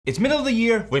It's middle of the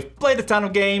year, we've played a ton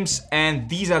of games, and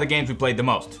these are the games we played the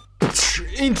most.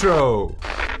 Intro!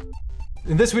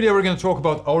 In this video we're gonna talk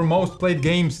about our most played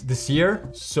games this year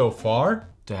so far.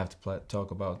 Do I have to talk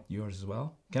about yours as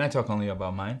well? Can I talk only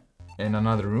about mine? In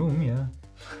another room, yeah.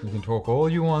 You can talk all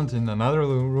you want in another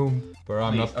room where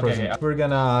I'm not present. Okay. We're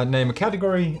gonna name a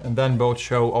category and then both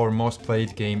show our most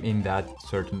played game in that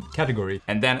certain category.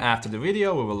 And then after the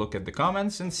video we will look at the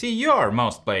comments and see your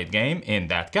most played game in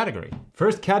that category.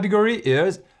 First category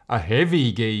is a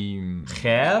heavy game.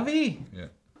 Heavy? Yeah.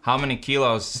 How many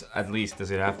kilos at least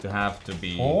does it have to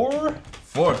be? 4?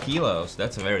 4 kilos,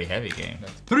 that's a very heavy game.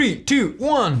 3, 2,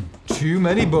 1. Too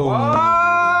many bones. What?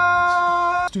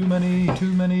 Too many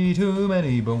bones.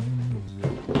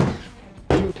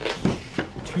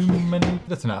 Too many.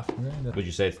 That's enough. Right? Would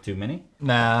you say it's too many?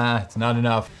 Nah, it's not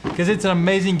enough. Because it's an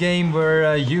amazing game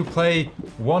where you play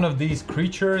one of these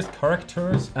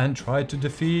characters, and try to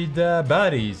defeat the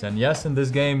baddies. And yes, in this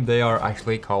game, they are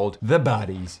actually called the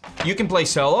baddies. You can play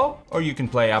solo, or you can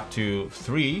play up to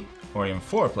 3 or even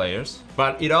 4 players.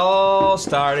 But it all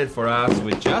started for us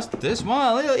with just this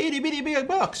one little itty bitty big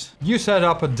box. You set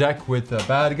up a deck with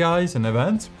bad guys and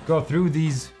events, go through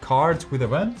these cards with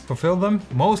events, fulfill them.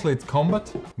 Mostly it's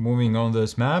combat, moving on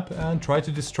this map and try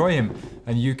to destroy him.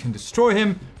 And you can destroy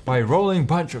him by rolling a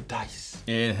bunch of dice.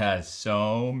 It has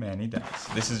so many dice.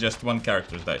 This is just one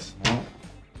character's dice.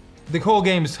 The whole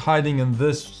game is hiding in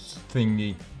this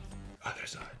thingy. Other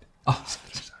side. Oh,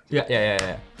 other side.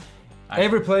 Yeah.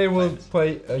 Every player will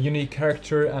play a unique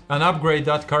character and upgrade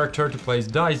that character to place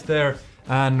dice there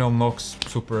and unlock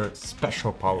super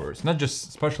special powers. Not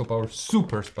just special powers,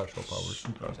 super special powers.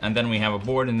 And then we have a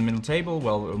board in the middle table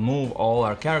where we'll move all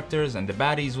our characters and the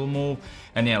baddies will move.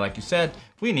 And yeah, like you said,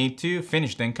 we need to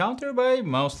finish the encounter by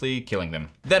mostly killing them.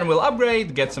 Then we'll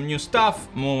upgrade, get some new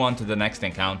stuff, move on to the next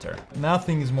encounter.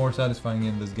 Nothing is more satisfying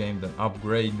in this game than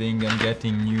upgrading and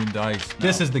getting new dice. No.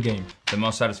 This is the game. The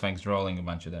most satisfying is rolling a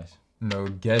bunch of dice. No,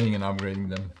 getting and upgrading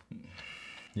them.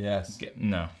 Yes.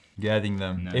 No. Getting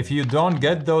them. No. If you don't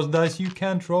get those dice, you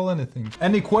can't roll anything.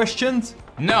 Any questions?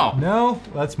 No. No?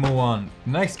 Let's move on.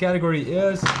 Next category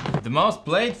is... the most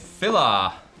played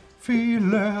filler.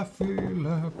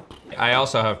 Filler. I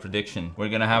also have a prediction. We're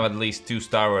gonna have at least 2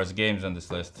 Star Wars games on this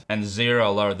list. And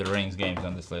 0 Lord of the Rings games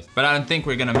on this list. But I don't think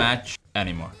we're gonna match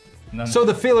anymore. None. So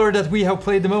the filler that we have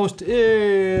played the most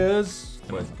is...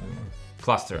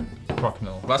 Cluster.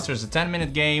 Crokinole. Cluster is a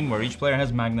 10-minute game where each player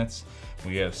has magnets.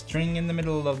 We have string in the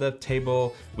middle of the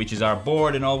table, which is our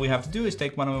board, and all we have to do is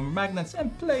take one of our magnets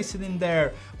and place it in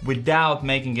there without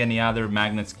making any other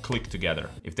magnets click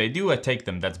together. If they do, I take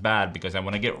them. That's bad because I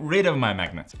want to get rid of my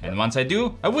magnets. And once I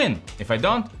do, I win. If I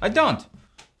don't, I don't.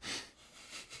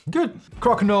 Good.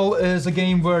 Crokinole is a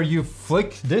game where you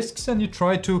flick discs and you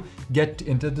try to get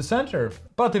into the center.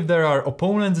 But if there are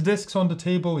opponents' discs on the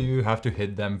table, you have to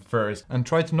hit them first and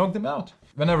try to knock them out.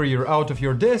 Whenever you're out of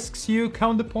your discs, you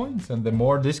count the points, and the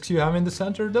more discs you have in the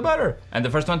center, the better. And the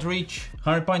first one to reach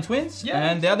 100 points wins,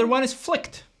 and the other one is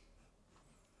flicked.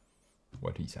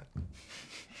 What he said.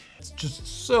 It's just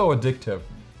so addictive.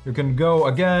 You can go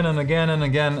again and again and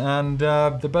again, and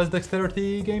the best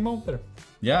dexterity game out there.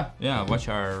 Yeah, watch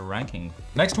our ranking.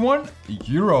 Next one,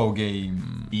 Euro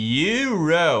game.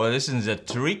 Euro, well, this is a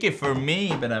tricky for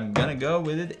me, but I'm gonna go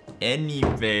with it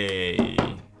anyway.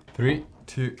 3,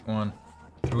 2, 1.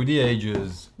 Through the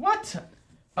ages. What?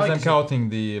 I'm counting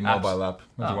the mobile app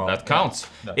as well. That counts.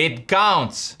 It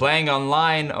counts. Playing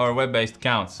online or web-based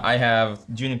counts. I have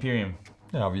Dune Imperium.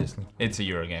 Yeah, obviously. It's a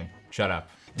Euro game. Shut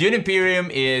up. Dune Imperium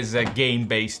is a game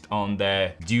based on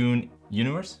the Dune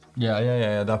universe.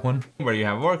 Yeah, that one. Where you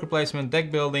have worker placement, deck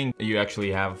building, you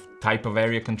actually have type of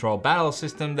area control battle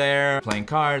system there, playing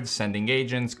cards, sending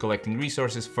agents, collecting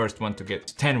resources, first one to get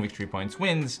 10 victory points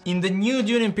wins. In the new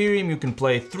Dune Imperium you can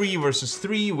play 3 versus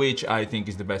 3, which I think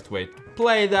is the best way to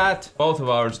play that. Both of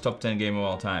ours top 10 game of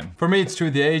all time. For me it's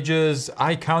Through the Ages.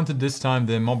 I counted this time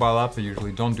the mobile app, I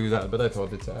usually don't do that, but I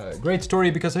thought it's a great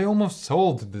story because I almost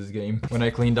sold this game when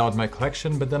I cleaned out my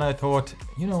collection, but then I thought,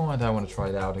 you know what, I want to try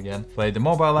it out again. Played the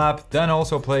mobile app, then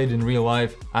also played in real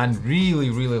life and really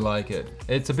like it.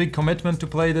 It's a big commitment to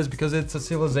play this because it's a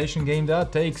civilization game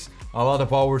that takes a lot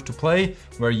of hours to play,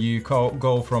 where you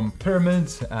go from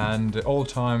pyramids and old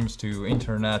times to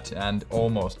internet and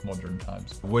almost modern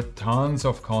times. With tons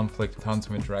of conflict, tons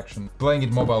of interaction. Playing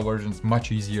it mobile version is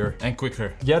much easier. And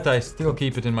quicker. Yet I still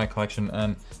keep it in my collection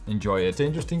and enjoy it. It's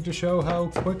interesting to show how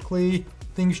quickly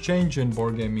things change in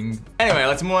board gaming. Anyway,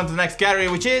 let's move on to the next category,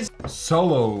 which is...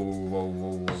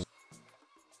 Solo.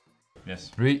 Yes.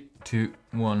 3, 2,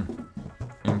 1.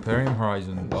 Imperium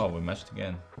Horizon. Wow, we matched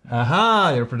again.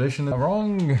 Aha, your prediction is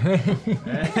wrong.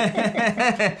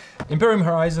 Imperium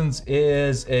Horizons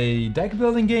is a deck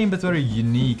building game that's very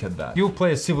unique at that. You'll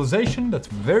play a civilization that's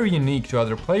very unique to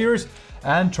other players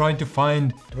and trying to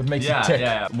find what makes it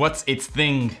tick. What's its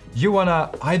thing? You wanna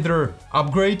either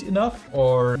upgrade enough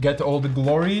or get all the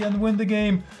glory and win the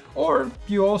game, or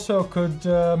you also could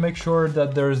make sure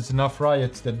that there's enough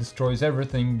riots that destroys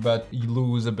everything, but you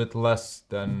lose a bit less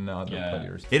than other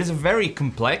players. It is very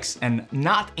complex and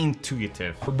not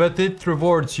intuitive. But it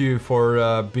rewards you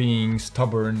for being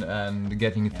stubborn and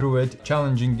getting through it.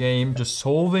 Challenging game, just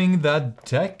solving that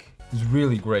deck is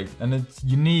really great, and it's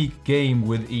unique game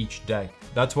with each deck.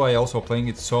 That's why also playing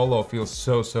it solo feels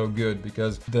so good,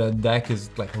 because the deck is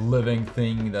like a living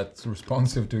thing that's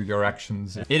responsive to your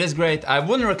actions. It is great. I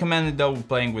wouldn't recommend it though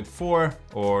playing with 4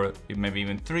 or maybe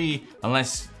even 3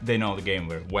 unless they know the game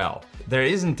very well. There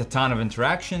isn't a ton of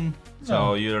interaction,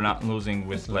 so you're not losing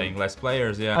with playing less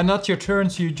players, And not your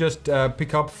turns, you just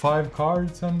pick up 5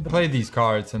 cards and play these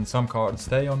cards, and some cards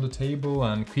stay on the table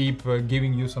and keep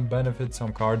giving you some benefits.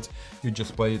 Some cards you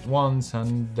just play it once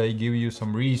and they give you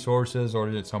some resources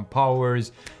or some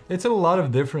powers. It's a lot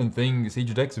of different things.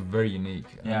 Each deck is very unique.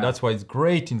 And that's why it's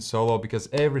great in solo, because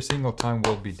every single time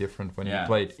will be different when you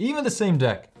play it. Even the same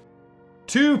deck.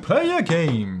 2-player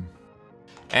game.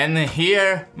 And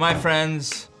here, my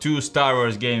friends, 2 Star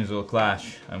Wars games will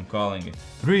clash. I'm calling it.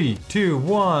 3, 2,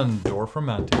 1. Dwarf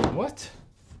Romantic. What?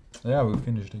 Yeah, we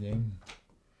finished the game.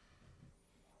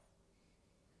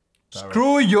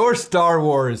 Screw your Star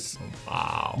Wars!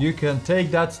 Wow. You can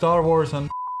take that Star Wars and...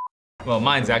 Well,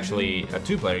 mine's actually a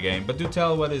 2-player game, but do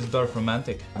tell what is Dwarf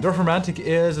Romantic. Dwarf Romantic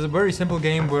is a very simple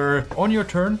game where on your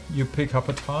turn you pick up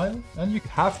a tile and you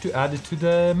have to add it to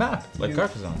the map. Like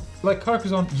Carcassonne. Like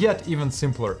Carcassonne, yet even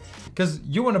simpler. Because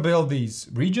you want to build these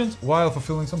regions while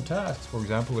fulfilling some tasks. For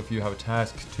example, if you have a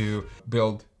task to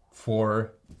build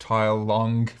 4 tile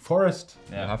long forest,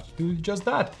 you have to do just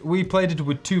that. We played it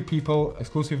with 2 people,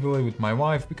 exclusively with my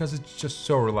wife, because it's just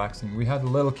so relaxing. We had a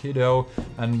little kiddo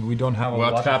and we don't have a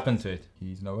lot. What happened to it?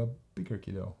 He's now a bigger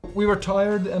kiddo. We were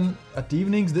tired, and at the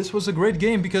evenings this was a great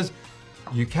game because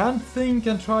you can think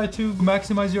and try to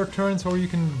maximize your turns, or you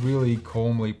can really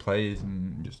calmly play it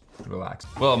and just relax.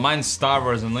 Well, mine's Star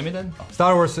Wars Unlimited.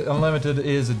 Star Wars Unlimited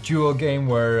is a duel game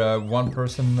where one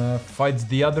person fights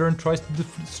the other and tries to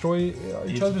destroy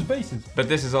each other's bases. But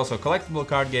this is also a collectible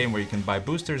card game where you can buy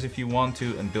boosters if you want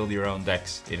to and build your own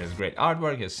decks. It has great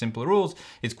artwork, it has simple rules,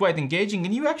 it's quite engaging,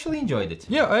 and you actually enjoyed it.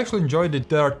 Yeah, I actually enjoyed it.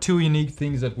 There are 2 unique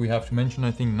things that we have to mention.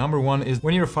 I think number 1 is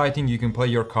when you're fighting, you can play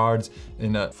your cards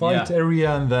in a fight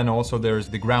area, and then also there's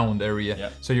the ground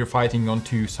area. So you're fighting on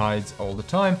 2 sides all the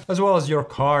time, as well as your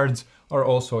cards are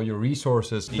also your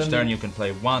resources. Each turn you can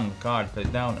play 1 card, play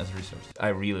it down as a resource. I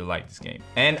really like this game.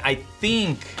 And I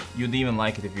think you'd even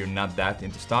like it if you're not that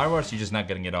into Star Wars, you're just not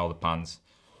gonna get all the puns.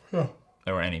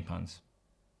 Or any puns.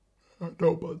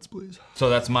 No puns, please. So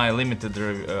that's my limited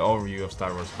overview of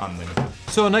Star Wars Unlimited.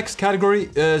 So next category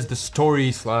is the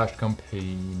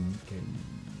story/campaign game.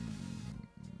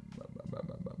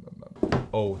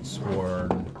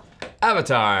 Oathsworn.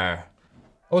 Avatar.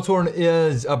 Oathsworn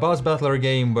is a boss battler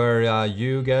game where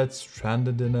you get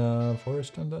stranded in a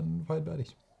forest and then fight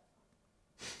baddies.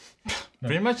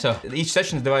 Pretty much so. Each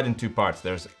session is divided in 2 parts.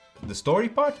 There's the story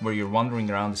part, where you're wandering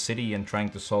around the city and trying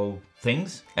to solve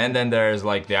things. And then there's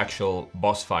like the actual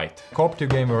boss fight. Cooperative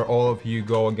game where all of you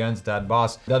go against that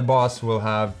boss. That boss will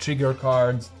have trigger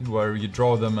cards where you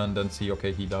draw them and then see,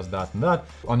 okay, he does that and that.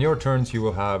 On your turns, you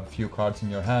will have a few cards in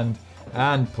your hand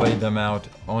and play them out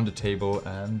on the table,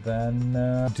 and then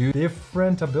do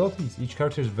different abilities. Each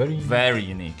character is very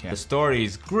unique. The story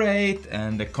is great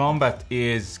and the combat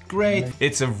is great.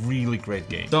 It's a really great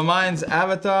game. So mine's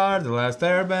Avatar, The Last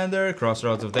Airbender,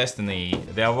 Crossroads of Destiny.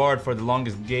 The award for the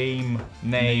longest game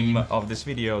name of this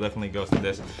video definitely goes to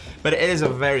this. But it is a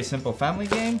very simple family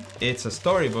game. It's a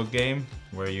storybook game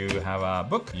where you have a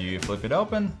book, you flip it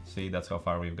open. See, that's how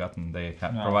far we've gotten. They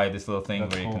provide this little thing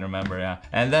where you can remember,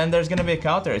 And then there's gonna be a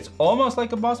counter. It's almost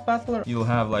like a boss battler. You'll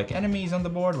have like enemies on the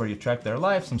board where you track their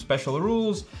life, some special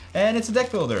rules, and it's a deck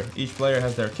builder. Each player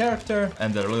has their character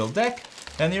and their little deck,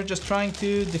 and you're just trying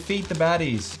to defeat the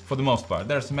baddies for the most part.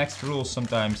 There are some extra rules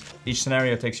sometimes. Each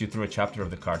scenario takes you through a chapter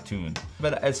of the cartoon.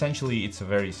 But essentially, it's a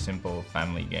very simple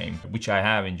family game, which I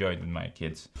have enjoyed with my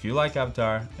kids. If you like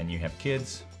Avatar and you have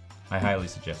kids, I highly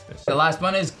suggest this. The last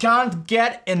one is Can't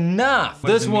Get Enough.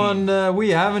 This one we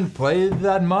haven't played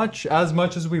that much as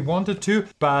we wanted to,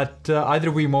 but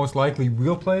either we most likely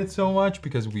will play it so much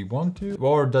because we want to,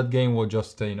 or that game will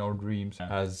just stay in our dreams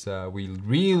as we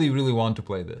really want to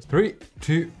play this. 3,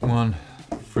 2, 1,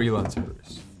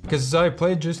 Freelancers. Because I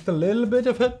played just a little bit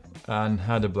of it and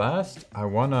had a blast. I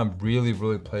wanna really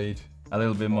play it. A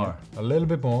little bit more. A little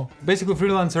bit more. Basically,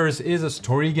 Freelancers is a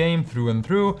story game through and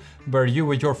through, where you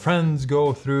with your friends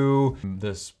go through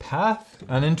this path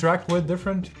and interact with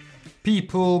different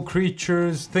people,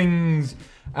 creatures, things,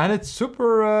 and it's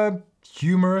super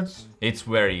humorous. It's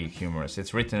very humorous.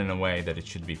 It's written in a way that it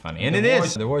should be funny, and it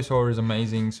is. The voiceover is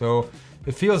amazing, so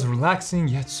it feels relaxing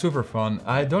yet super fun.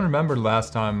 I don't remember the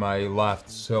last time I laughed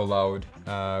so loud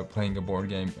playing a board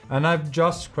game. And I've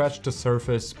just scratched the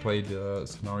surface, played the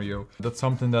scenario. That's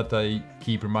something that I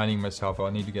keep reminding myself, I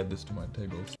need to get this to my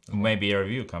tables. Maybe a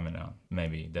review coming out.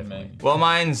 Maybe, definitely. Maybe. Well,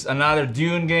 mine's another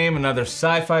Dune game, another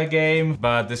sci-fi game,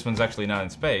 but this one's actually not in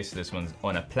space. This one's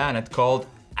on a planet called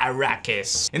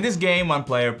Arrakis. In this game, one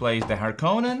player plays the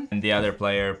Harkonnen and the other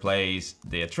player plays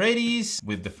the Atreides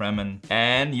with the Fremen,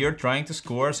 and you're trying to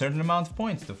score a certain amount of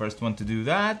points. The first one to do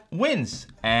that wins.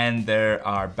 And there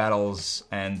are battles,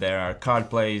 and there are card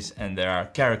plays, and there are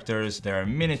characters, there are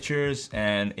miniatures,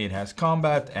 and it has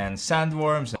combat and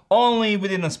sandworms, only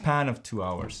within a span of 2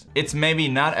 hours. It's maybe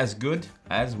not as good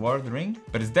as War of the Ring,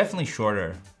 but it's definitely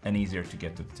shorter and easier to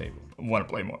get to the table. Want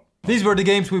to play more? These were the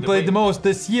games we played the most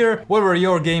this year. What were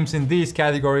your games in these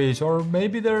categories? Or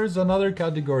maybe there's another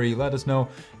category. Let us know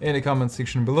in the comment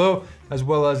section below, as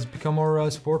well as become our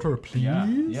supporter, please.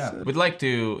 Yeah. We'd like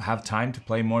to have time to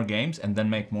play more games and then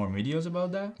make more videos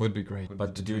about that. Would be great.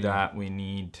 But to do that, we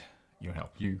need your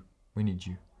help. We need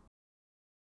you.